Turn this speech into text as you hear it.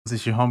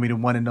It's your homie, the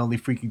one and only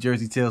Freaky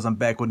Jersey Tales. I'm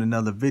back with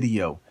another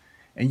video.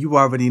 And you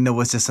already know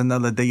it's just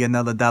another day,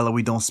 another dollar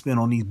we don't spend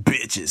on these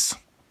bitches.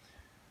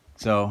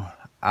 So,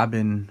 I've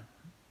been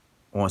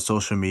on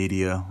social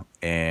media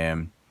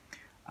and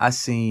I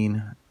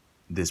seen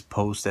this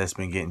post that's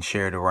been getting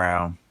shared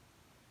around.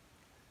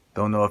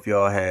 Don't know if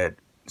y'all had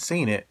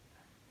seen it.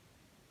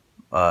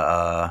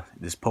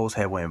 This post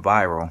had went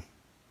viral.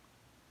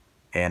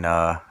 And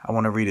I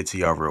want to read it to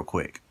y'all real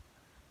quick.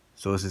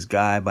 So, it's this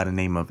guy by the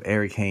name of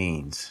Eric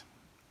Haynes.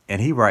 And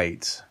he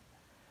writes,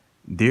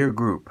 "Dear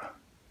group,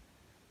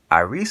 I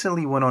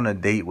recently went on a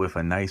date with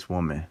a nice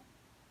woman.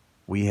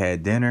 We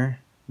had dinner,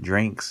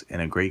 drinks,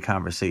 and a great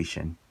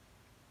conversation.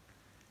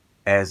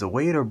 As the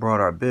waiter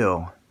brought our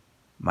bill,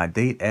 my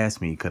date asked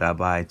me could I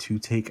buy 2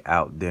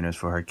 takeout dinners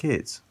for her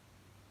kids.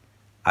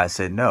 I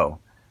said no,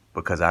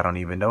 because I don't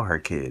even know her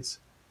kids.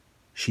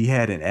 She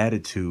had an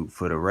attitude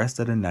for the rest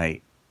of the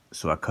night,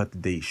 so I cut the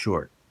date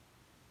short.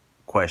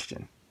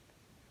 Question: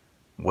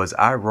 was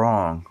I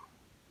wrong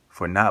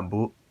for not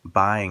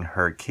buying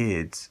her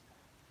kids?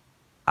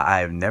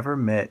 I've never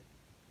met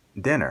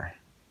dinner.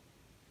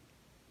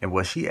 And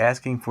was she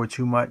asking for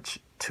too much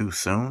too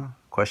soon?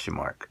 Question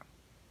mark.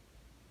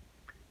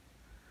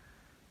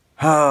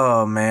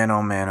 Oh man,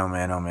 oh man, oh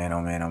man, oh man,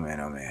 oh man, oh man,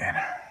 oh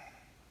man.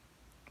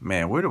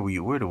 Man, where do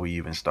we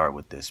even start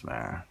with this,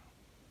 man?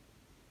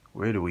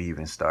 Where do we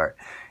even start?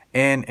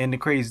 And the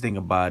crazy thing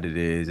about it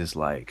is it's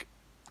like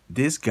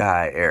this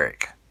guy,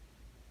 Eric,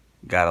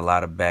 got a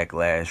lot of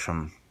backlash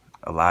from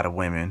a lot of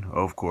women,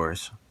 of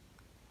course,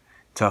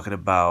 talking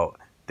about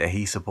that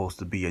he's supposed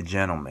to be a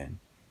gentleman.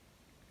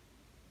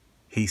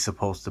 He's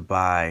supposed to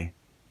buy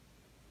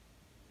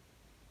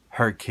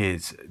her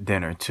kids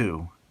dinner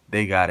too.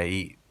 They gotta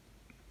eat,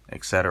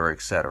 etc.,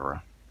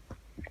 etc.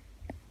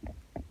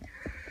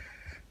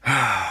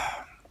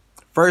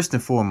 First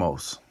and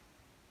foremost,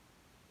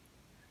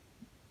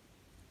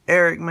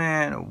 Eric,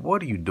 man,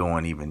 what are you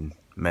doing even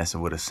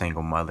messing with a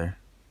single mother?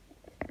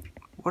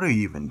 What are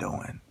you even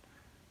doing?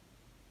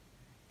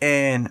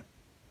 And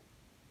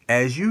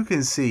as you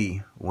can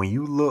see, when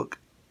you look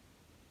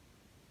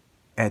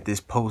at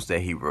this post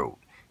that he wrote,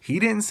 he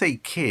didn't say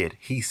kid,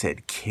 he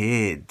said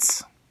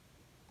kids.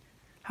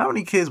 How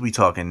many kids we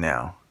talking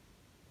now?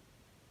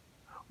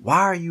 Why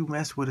are you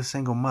messing with a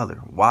single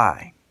mother?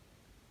 Why?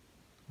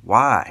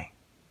 Why?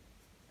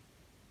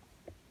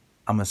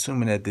 I'm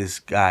assuming that this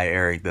guy,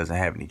 Eric, doesn't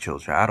have any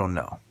children. I don't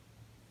know.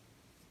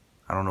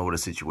 I don't know what the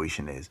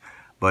situation is.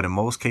 But in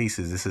most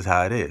cases, this is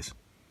how it is.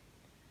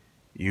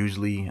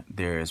 Usually,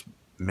 there's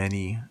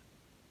many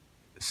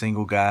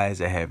single guys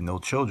that have no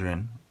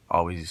children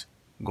always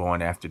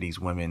going after these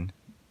women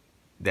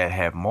that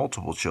have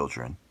multiple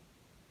children.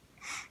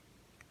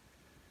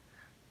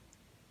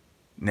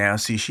 Now,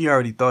 see, she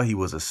already thought he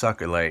was a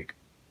sucker, like,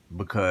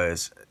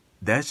 because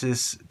that's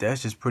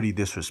just pretty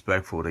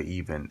disrespectful to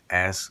even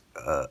ask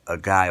a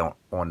guy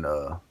on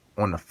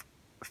the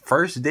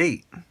first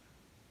date.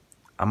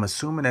 I'm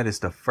assuming that it's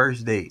the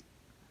first date.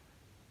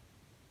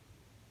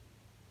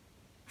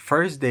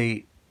 First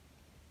date.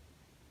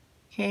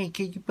 Hey,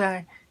 can you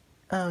buy?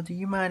 Do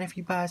you mind if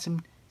you buy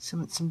some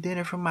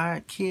dinner for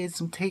my kids?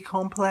 Some take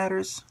home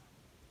platters?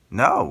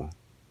 No.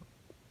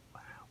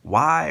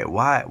 Why?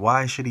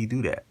 Why should he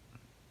do that?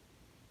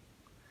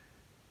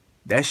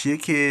 That's your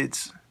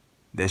kids.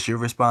 That's your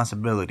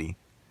responsibility.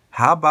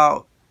 How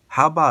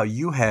about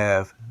you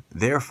have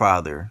their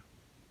father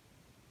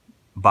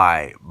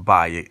buy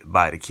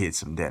the kids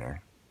some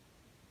dinner?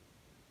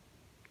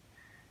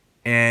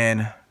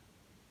 And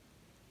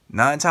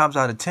 9 times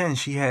out of 10,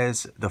 she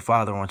has the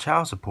father on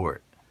child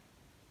support.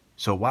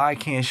 So why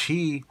can't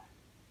she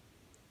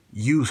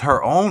use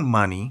her own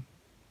money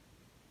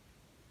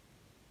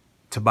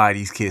to buy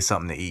these kids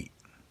something to eat?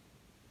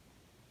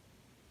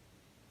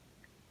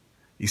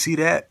 You see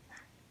that?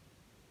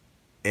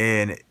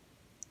 And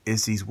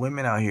it's these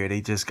women out here,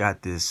 they just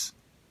got this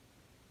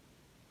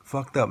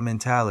fucked up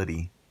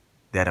mentality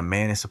that a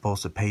man is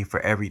supposed to pay for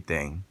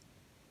everything.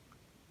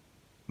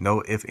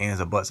 No ifs,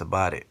 ands, or buts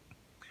about it.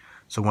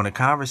 So when a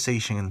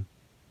conversation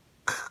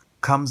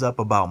comes up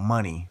about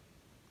money,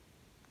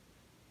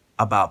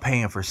 about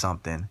paying for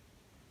something,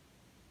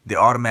 they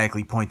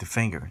automatically point the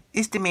finger.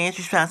 It's the man's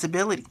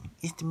responsibility.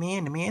 It's the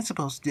man's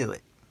supposed to do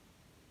it.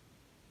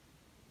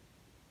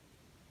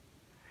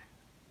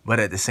 But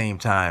at the same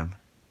time,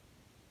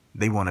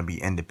 they want to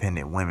be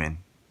independent women.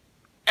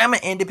 I'm an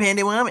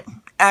independent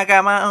woman. I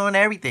got my own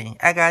everything.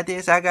 I got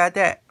this, I got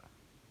that.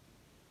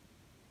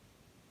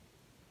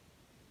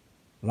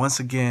 Once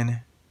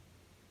again,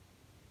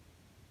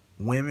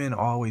 women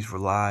always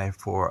rely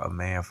for a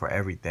man for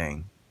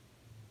everything.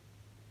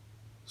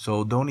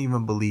 So don't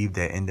even believe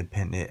that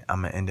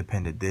I'm an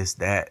independent this,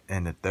 that,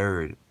 and the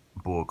third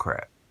bull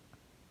crap.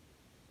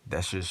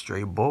 That's just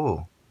straight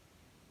bull.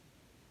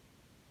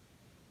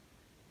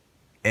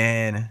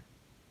 And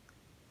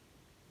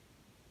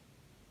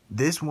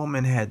this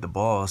woman had the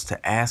balls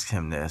to ask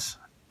him this.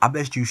 I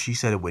bet you she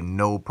said it with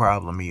no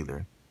problem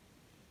either.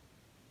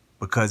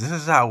 Because this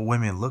is how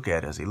women look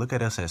at us. They look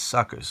at us as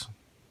suckers.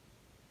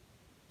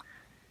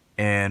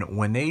 And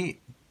when they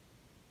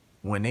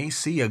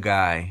see a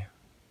guy,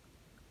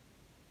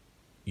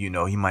 he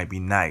might be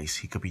nice,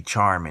 he could be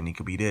charming, he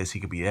could be this, he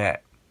could be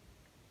that.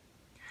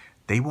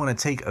 They want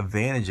to take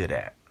advantage of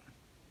that.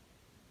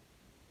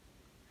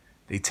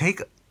 They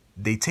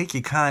take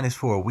your kindness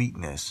for a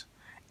weakness,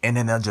 and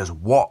then they'll just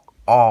walk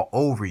all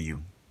over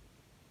you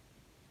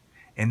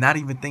and not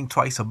even think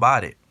twice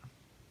about it.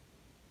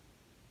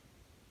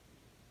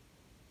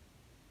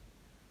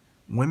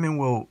 Women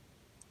will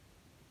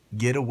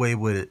get away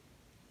with it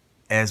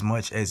as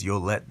much as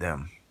you'll let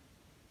them.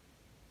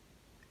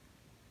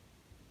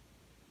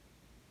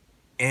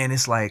 And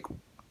it's like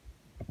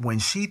when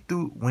she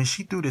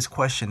threw this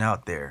question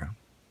out there,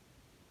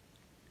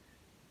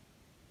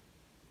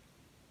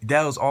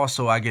 that was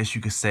also, I guess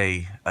you could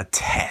say, a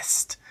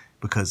test,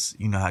 because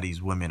you know how these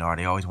women are.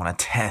 They always want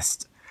to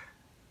test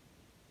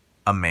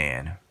a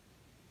man.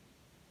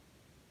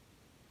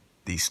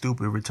 These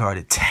stupid,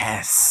 retarded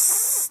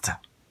tests.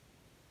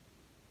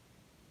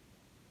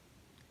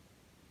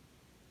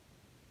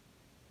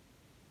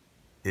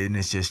 And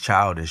it's just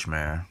childish,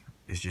 man.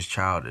 It's just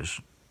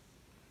childish.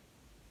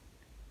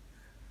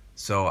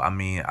 So, I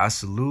mean, I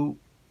salute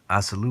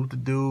the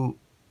dude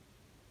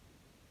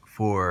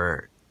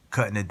for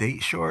cutting the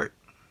date short.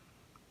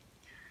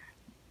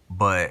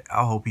 But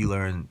I hope he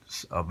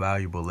learns a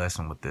valuable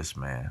lesson with this,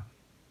 man.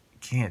 You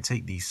can't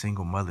take these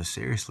single mothers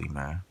seriously,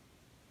 man.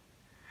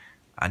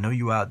 I know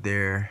you out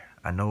there.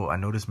 I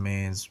know this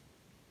man's,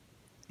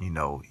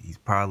 he's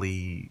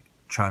probably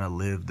trying to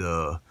live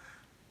the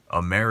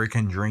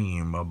American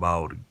dream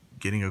about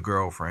getting a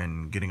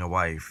girlfriend, getting a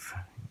wife,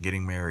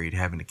 getting married,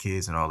 having the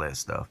kids and all that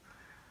stuff.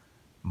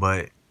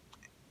 But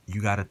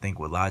you got to think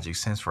with logic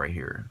sense right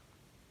here.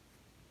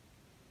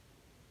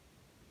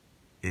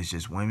 It's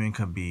just women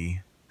can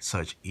be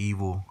such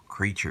evil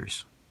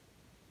creatures.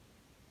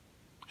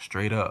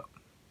 Straight up.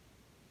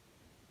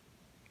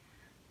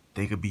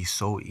 They could be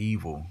so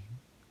evil.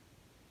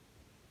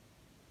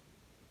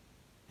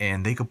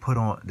 And they could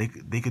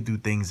they could do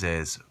things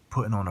as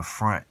putting on a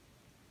front.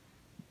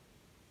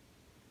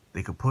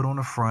 They could put on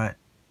a front.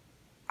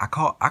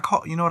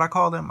 You know what I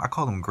call them? I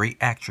call them great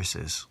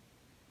actresses.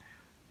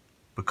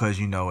 Because,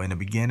 in the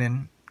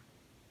beginning,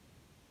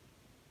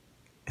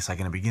 it's like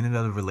in the beginning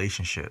of the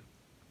relationship,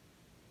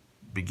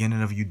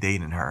 beginning of you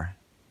dating her,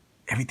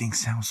 everything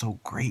sounds so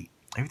great.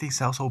 Everything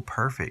sounds so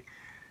perfect.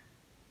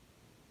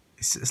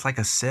 It's like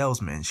a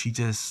salesman. She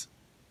just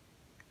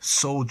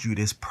sold you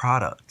this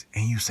product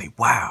and you say,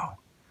 wow,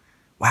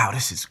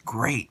 this is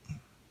great.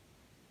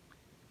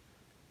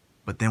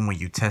 But then when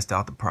you test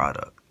out the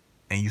product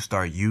and you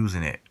start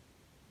using it,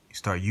 you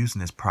start using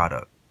this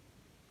product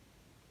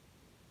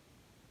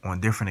on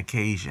different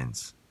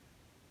occasions,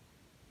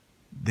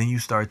 then you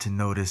start to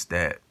notice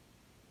that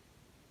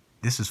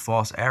this is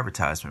false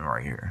advertisement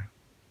right here.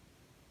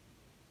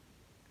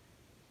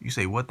 You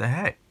say, what the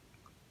heck?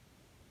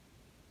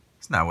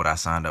 It's not what I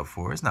signed up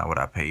for. It's not what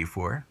I paid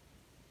for.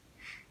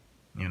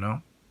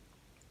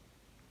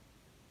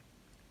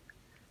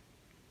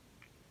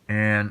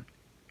 And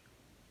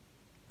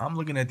I'm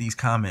looking at these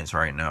comments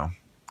right now,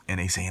 and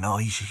they saying, oh,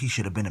 he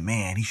should have been a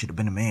man. He should have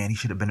been a man. He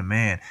should have been a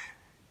man.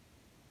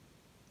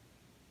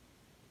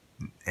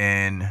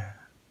 And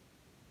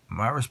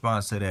my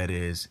response to that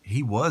is,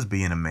 he was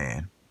being a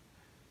man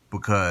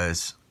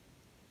because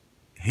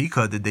he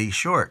cut the date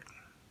short.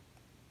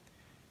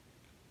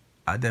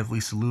 I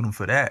definitely salute him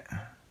for that.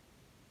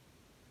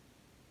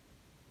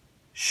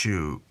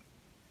 Shoot.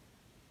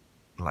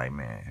 Like,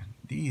 man,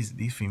 these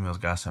females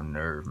got some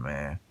nerve,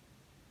 man.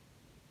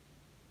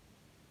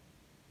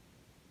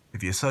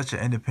 If you're such an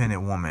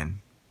independent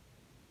woman,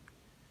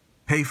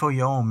 pay for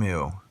your own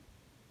meal.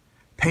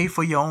 Pay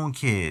for your own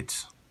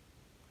kids.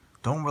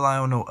 Don't rely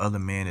on no other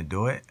man to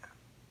do it.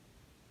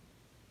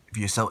 If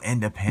you're so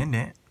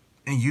independent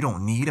and you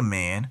don't need a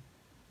man.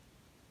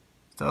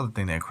 It's the other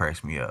thing that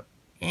cracks me up.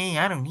 Hey,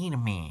 I don't need a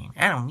man.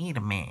 I don't need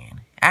a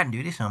man. I can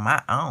do this on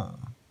my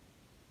own.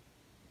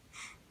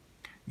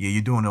 Yeah,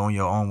 you're doing it on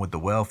your own with the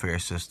welfare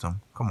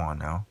system. Come on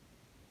now.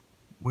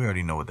 We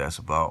already know what that's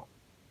about.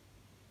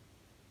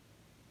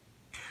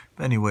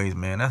 But anyways,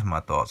 man, that's my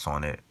thoughts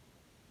on it.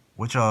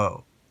 What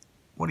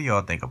do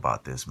y'all think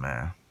about this,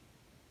 man?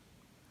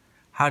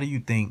 How do you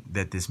think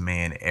that this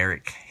man,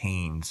 Eric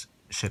Haynes,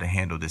 should have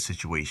handled this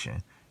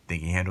situation?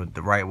 Think he handled it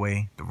the right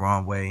way, the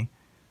wrong way?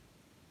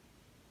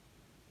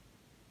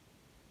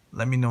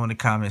 Let me know in the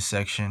comment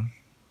section.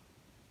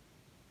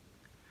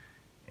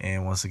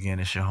 And once again,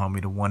 it's your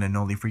homie, the one and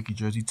only Freaky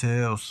Jersey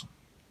Tales.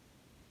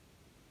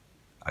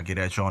 I'll get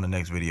at you on the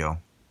next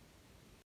video.